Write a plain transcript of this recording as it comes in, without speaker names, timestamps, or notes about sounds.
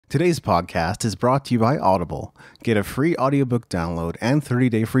Today's podcast is brought to you by Audible. Get a free audiobook download and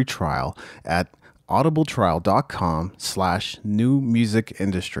 30-day free trial at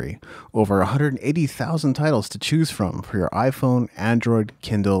audibletrial.com/newmusicindustry. Over 180,000 titles to choose from for your iPhone, Android,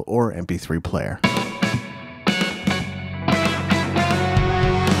 Kindle, or MP3 player.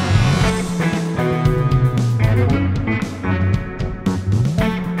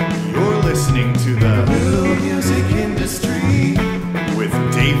 You're listening to the New Music Industry with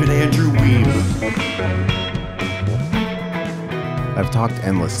David Andrew Weeb. I've talked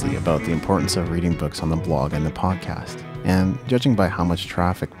endlessly about the importance of reading books on the blog and the podcast, and judging by how much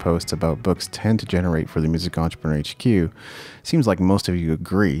traffic posts about books tend to generate for the Music Entrepreneur HQ, seems like most of you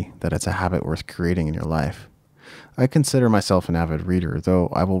agree that it's a habit worth creating in your life. I consider myself an avid reader, though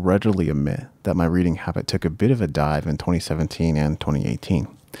I will readily admit that my reading habit took a bit of a dive in 2017 and 2018.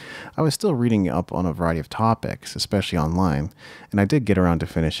 I was still reading up on a variety of topics, especially online, and I did get around to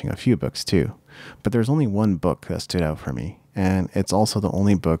finishing a few books too. But there's only one book that stood out for me, and it's also the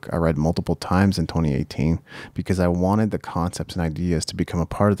only book I read multiple times in 2018 because I wanted the concepts and ideas to become a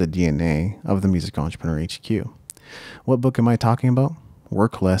part of the DNA of the Music Entrepreneur HQ. What book am I talking about?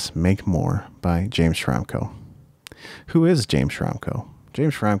 Work Less, Make More by James Schramko. Who is James Schramko?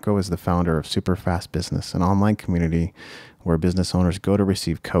 James Schramko is the founder of Superfast Business, an online community where business owners go to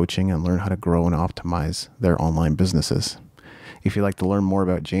receive coaching and learn how to grow and optimize their online businesses. If you'd like to learn more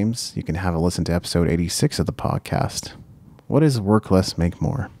about James, you can have a listen to episode 86 of the podcast. What is Work Less, Make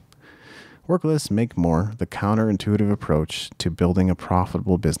More? Work Less, Make More, the counterintuitive approach to building a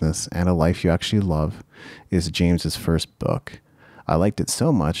profitable business and a life you actually love, is James's first book. I liked it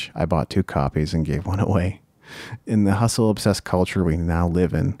so much, I bought 2 copies and gave one away. In the hustle-obsessed culture we now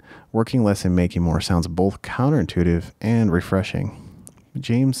live in, working less and making more sounds both counterintuitive and refreshing.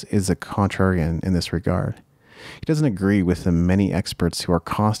 James is a contrarian in this regard. He doesn't agree with the many experts who are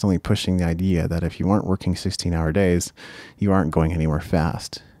constantly pushing the idea that if you aren't working 16-hour days, you aren't going anywhere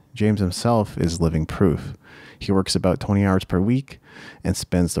fast. James himself is living proof. He works about 20 hours per week and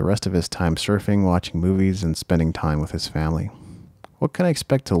spends the rest of his time surfing, watching movies, and spending time with his family. What can I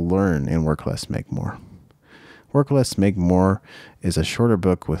expect to learn in Work Less, Make More? Work Less, Make More is a shorter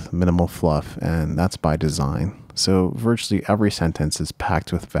book with minimal fluff, and that's by design. So virtually every sentence is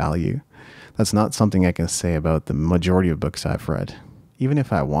packed with value. That's not something I can say about the majority of books I've read. Even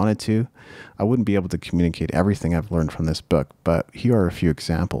if I wanted to, I wouldn't be able to communicate everything I've learned from this book, but here are a few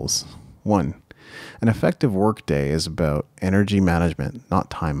examples. 1. An effective workday is about energy management, not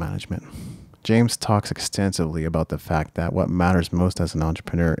time management. James talks extensively about the fact that what matters most as an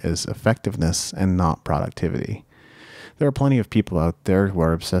entrepreneur is effectiveness and not productivity. There are plenty of people out there who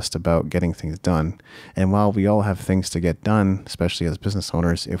are obsessed about getting things done, and while we all have things to get done, especially as business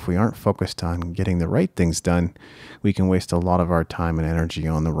owners, if we aren't focused on getting the right things done, we can waste a lot of our time and energy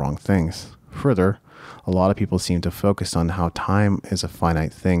on the wrong things. Further, a lot of people seem to focus on how time is a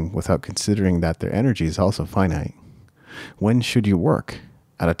finite thing without considering that their energy is also finite. When should you work?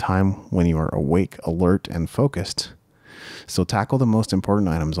 At a time when you are awake, alert, and focused. So tackle the most important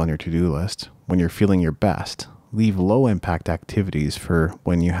items on your to-do list when you're feeling your best. Leave low-impact activities for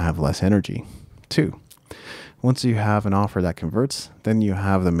when you have less energy. 2. Once you have an offer that converts, then you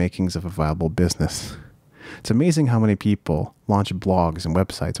have the makings of a viable business. It's amazing how many people launch blogs and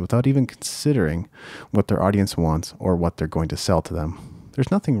websites without even considering what their audience wants or what they're going to sell to them. There's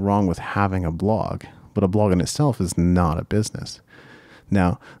nothing wrong with having a blog, but a blog in itself is not a business.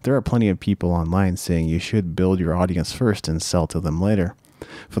 Now, there are plenty of people online saying you should build your audience first and sell to them later.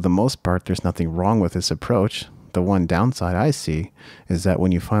 For the most part, there's nothing wrong with this approach. The one downside I see is that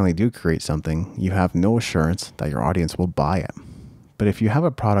when you finally do create something, you have no assurance that your audience will buy it. But if you have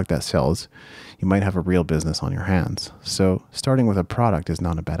a product that sells, you might have a real business on your hands. So starting with a product is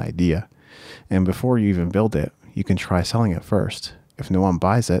not a bad idea. And before you even build it, you can try selling it first. If no one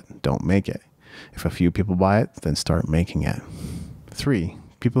buys it, don't make it. If a few people buy it, then start making it. 3.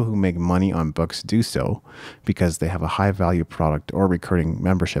 People who make money on books do so because they have a high-value product or recurring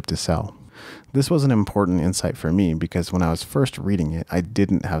membership to sell. This was an important insight for me because when I was first reading it, I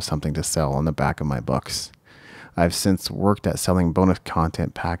didn't have something to sell on the back of my books. I've since worked at selling bonus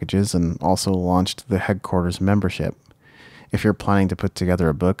content packages and also launched the headquarters membership. If you're planning to put together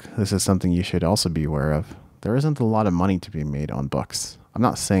a book, this is something you should also be aware of. There isn't a lot of money to be made on books. I'm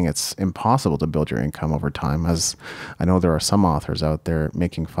not saying it's impossible to build your income over time, as I know there are some authors out there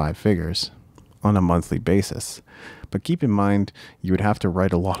making 5 figures on a monthly basis. But keep in mind, you would have to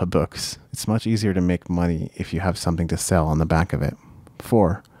write a lot of books. It's much easier to make money if you have something to sell on the back of it.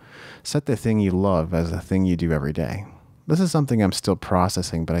 4. Set the thing you love as the thing you do every day. This is something I'm still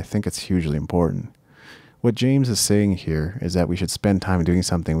processing, but I think it's hugely important. What James is saying here is that we should spend time doing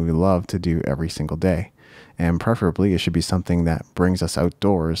something we love to do every single day. And preferably, it should be something that brings us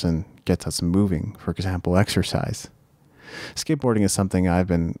outdoors and gets us moving, for example, exercise. Skateboarding is something I've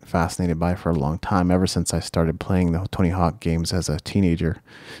been fascinated by for a long time, ever since I started playing the Tony Hawk games as a teenager.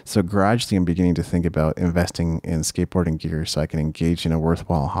 So gradually I'm beginning to think about investing in skateboarding gear so I can engage in a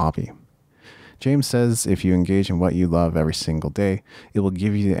worthwhile hobby. James says if you engage in what you love every single day, it will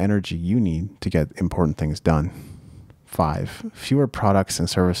give you the energy you need to get important things done. 5. Fewer products and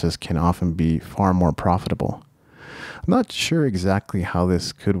services can often be far more profitable. I'm not sure exactly how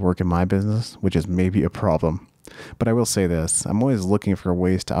this could work in my business, which is maybe a problem. But I will say this, I'm always looking for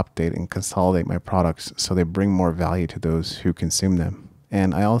ways to update and consolidate my products so they bring more value to those who consume them.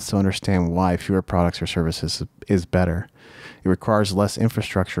 And I also understand why fewer products or services is better. It requires less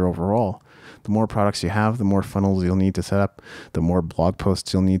infrastructure overall. The more products you have, the more funnels you'll need to set up, the more blog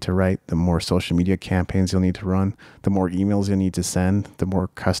posts you'll need to write, the more social media campaigns you'll need to run, the more emails you'll need to send, the more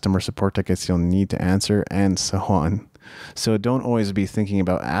customer support tickets you'll need to answer, and so on. So don't always be thinking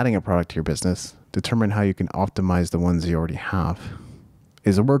about adding a product to your business. Determine how you can optimize the ones you already have.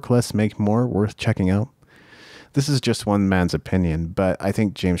 Is a work less, make more worth checking out? This is just one man's opinion, but I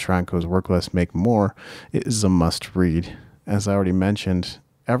think James Schramko's Work Less, Make More is a must read. As I already mentioned,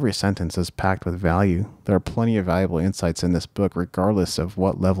 every sentence is packed with value. There are plenty of valuable insights in this book, regardless of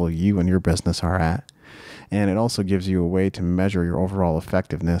what level you and your business are at. And it also gives you a way to measure your overall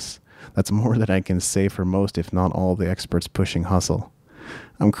effectiveness. That's more than I can say for most, if not all, the experts pushing hustle.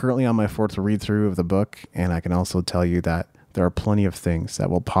 I'm currently on my 4th read-through of the book, and I can also tell you that there are plenty of things that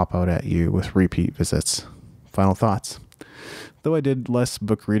will pop out at you with repeat visits. Final thoughts. Though I did less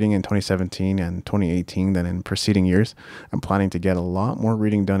book reading in 2017 and 2018 than in preceding years, I'm planning to get a lot more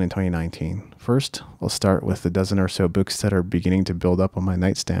reading done in 2019. First, I'll start with the dozen or so books that are beginning to build up on my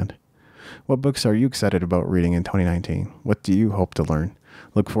nightstand. What books are you excited about reading in 2019? What do you hope to learn?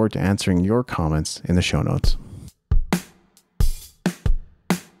 Look forward to answering your comments in the show notes.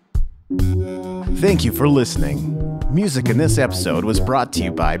 Thank you for listening. Music in this episode was brought to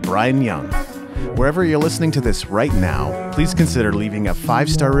you by Brian Young. Wherever you're listening to this right now, please consider leaving a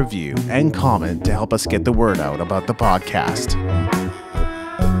 5-star review and comment to help us get the word out about the podcast.